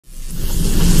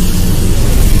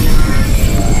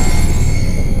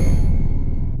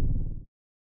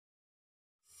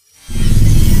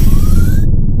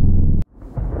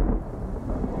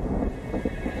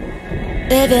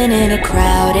Living in a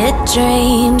crowded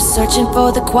dream, searching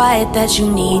for the quiet that you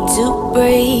need to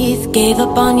breathe. Gave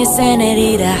up on your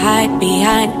sanity to hide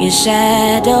behind your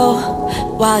shadow,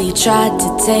 while you tried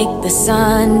to take the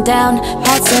sun down.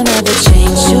 Hearts will never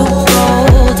change too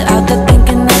cold, out there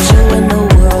thinking that you're in the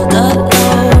world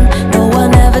alone. No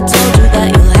one ever told you that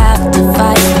you'll have to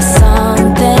fight for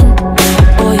something,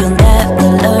 or you'll never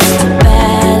learn to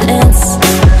balance.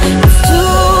 It's too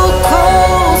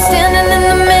cold, standing in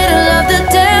the middle of the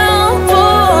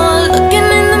downpour, looking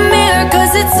in the mirror,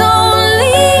 cause it's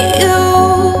only you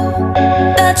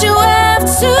that you have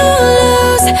to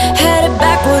lose. Headed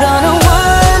backward on a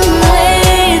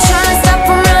one-way, trying to stop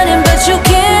from running, but you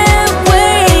can't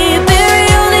wait. Bury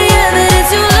all the evidence,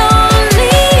 you'll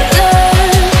only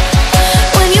learn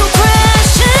when you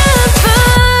crash and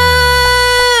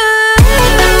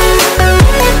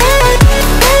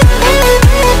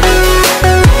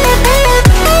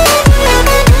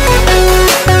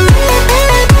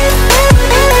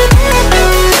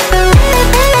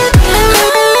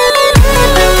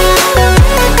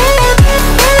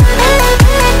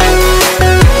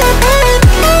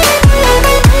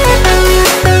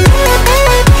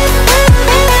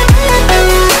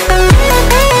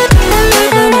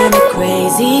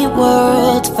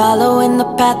following the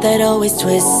path that always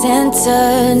twists and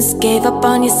turns. Gave up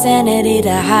on your sanity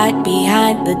to hide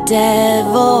behind the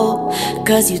devil,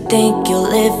 cause you think you'll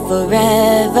live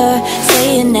forever.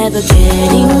 Say you're never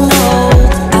getting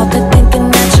old, out there thinking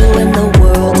that you're in the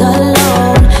world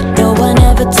alone. No one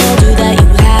ever told you that you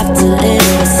have to live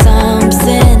for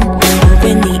something, or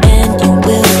in the end you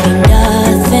will be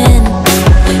nothing.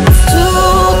 It's too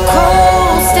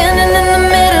cold, standing in the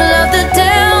middle of the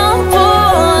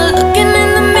downpour, looking in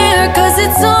the mirror, cause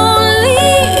it's only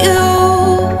you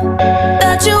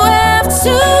that you have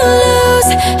to lose.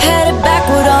 Headed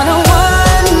backward on a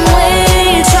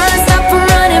one-way, trying to stop from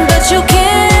running, but you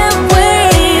can't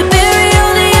wait. Bury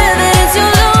all the evidence,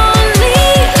 you'll only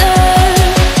learn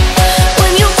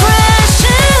when you crash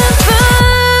and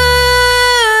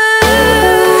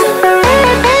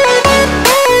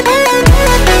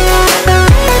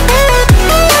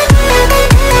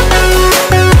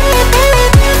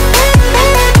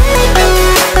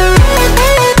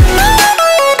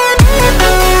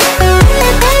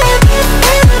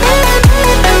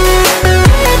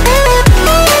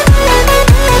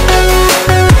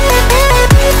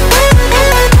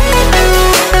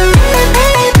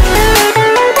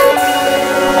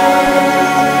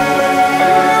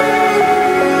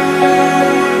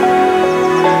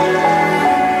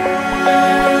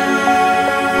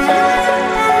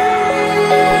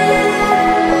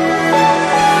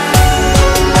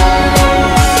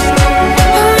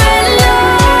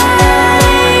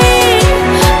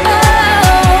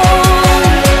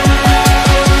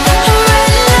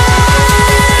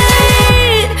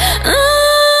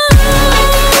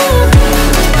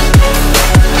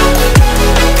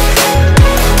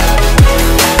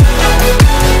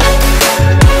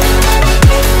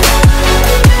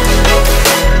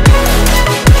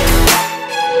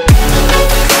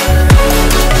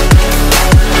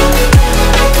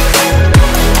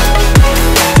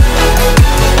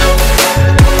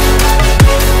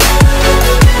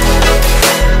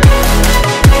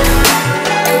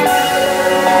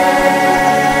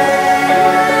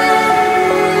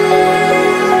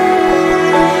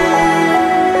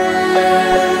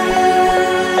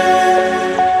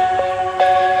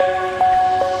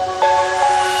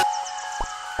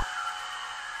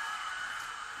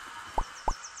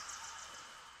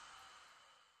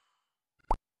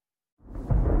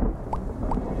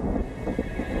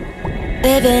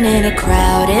living in a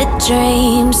crowded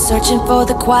dream, searching for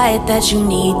the quiet that you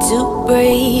need to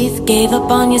breathe. Gave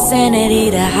up on your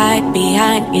sanity to hide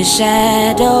behind your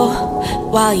shadow,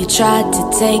 while you tried to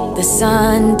take the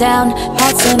sun down.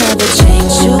 Hearts will never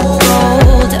change too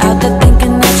cold, out there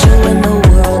thinking that you're in the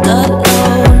world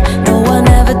alone. No one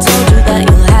ever told you that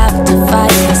you'll have to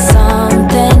fight for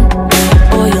something,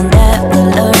 or you'll never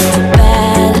learn to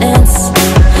balance.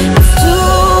 It's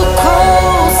too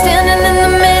cold, standing in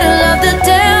the middle of the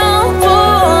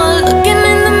downpour, looking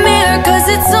in the mirror, cause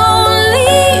it's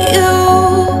only you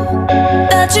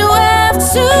that you have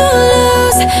to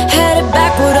lose. Headed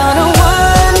backward on a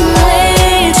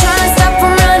one-way, trying to stop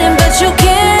from running, but you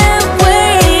can't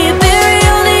wait. Bury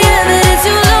all the evidence,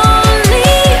 you'll only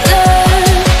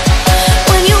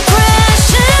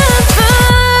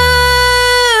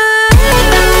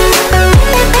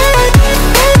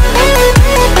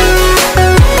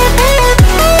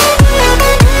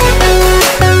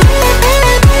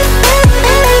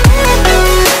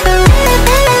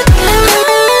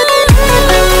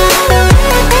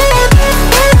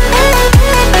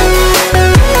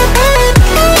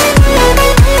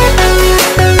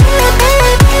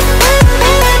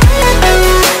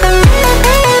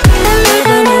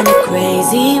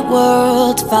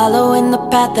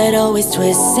path that always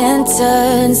twists and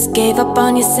turns. Gave up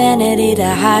on your sanity to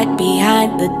hide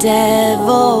behind the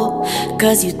devil,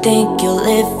 'cause you think you'll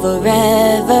live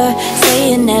forever. Say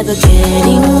you're never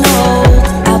getting old,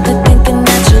 out there thinking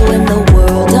that you're in the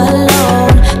world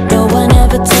alone. No one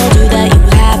ever told you that you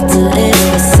have to live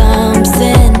for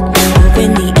something, or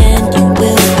in the end you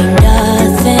will be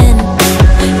nothing.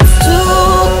 It's too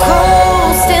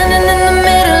cold, standing in the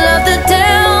middle of the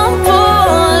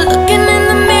downpour, looking in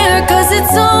the mirror 'cause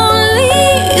it's only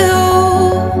you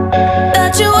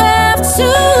that you have to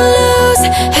lose.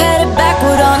 Headed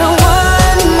backward on a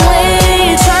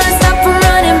one-way, trying to stop from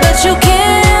running but you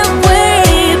can't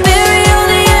wait. Bury all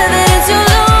the evidence you're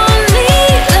lonely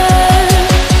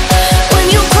when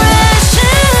you crash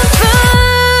and burn.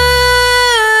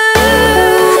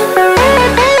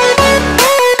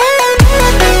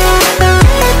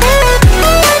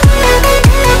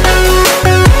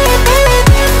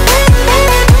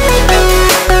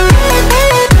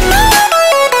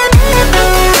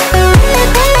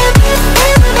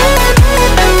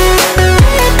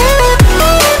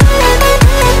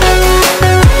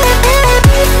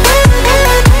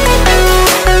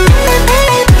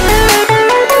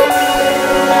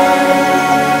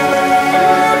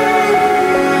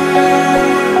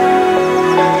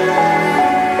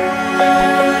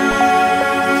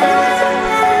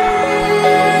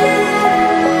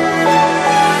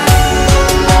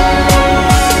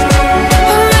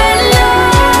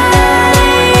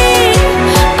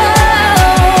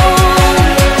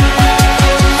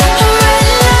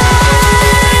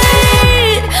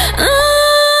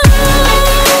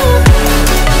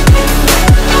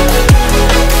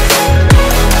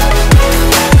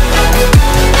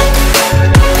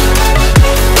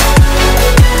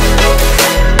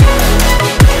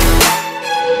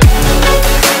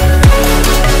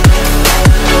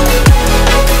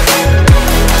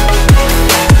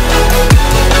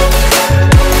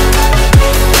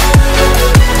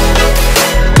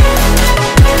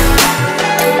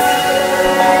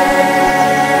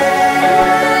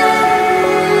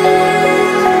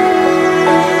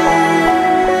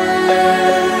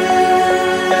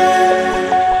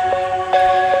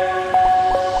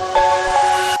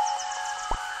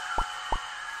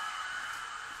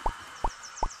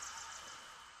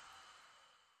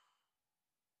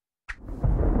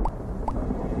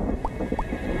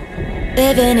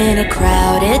 Living in a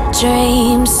crowded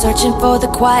dream, searching for the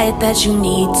quiet that you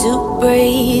need to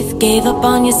breathe. Gave up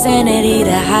on your sanity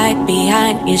to hide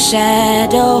behind your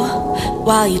shadow,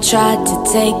 while you tried to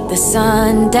take the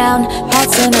sun down.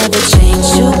 Hearts will never change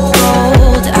to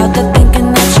gold, out there thinking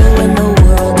that you're in the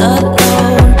world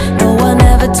alone. No one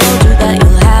ever told you that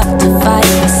you'll have to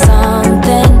fight for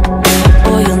something,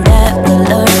 or you'll never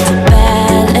learn to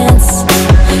balance.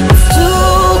 It's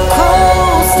too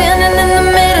cold, standing in the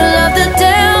middle of the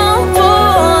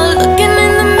downpour, looking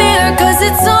in the mirror 'cause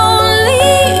it's only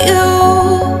you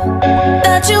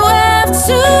that you have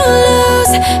to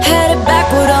lose. Headed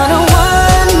backward on a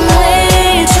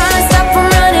one-way, trying to stop from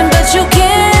running but you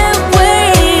can't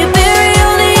wait. Bury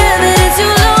all the evidence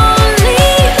you're lonely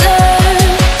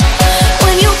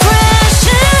when you crash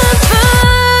and burn.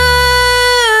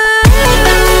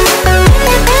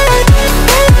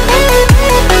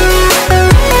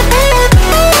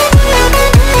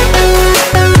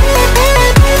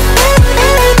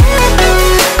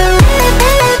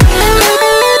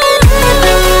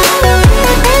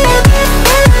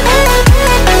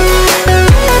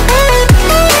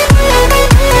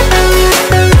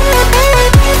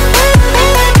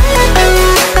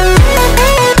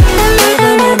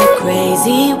 Living in a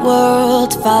crazy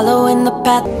world, following the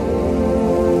path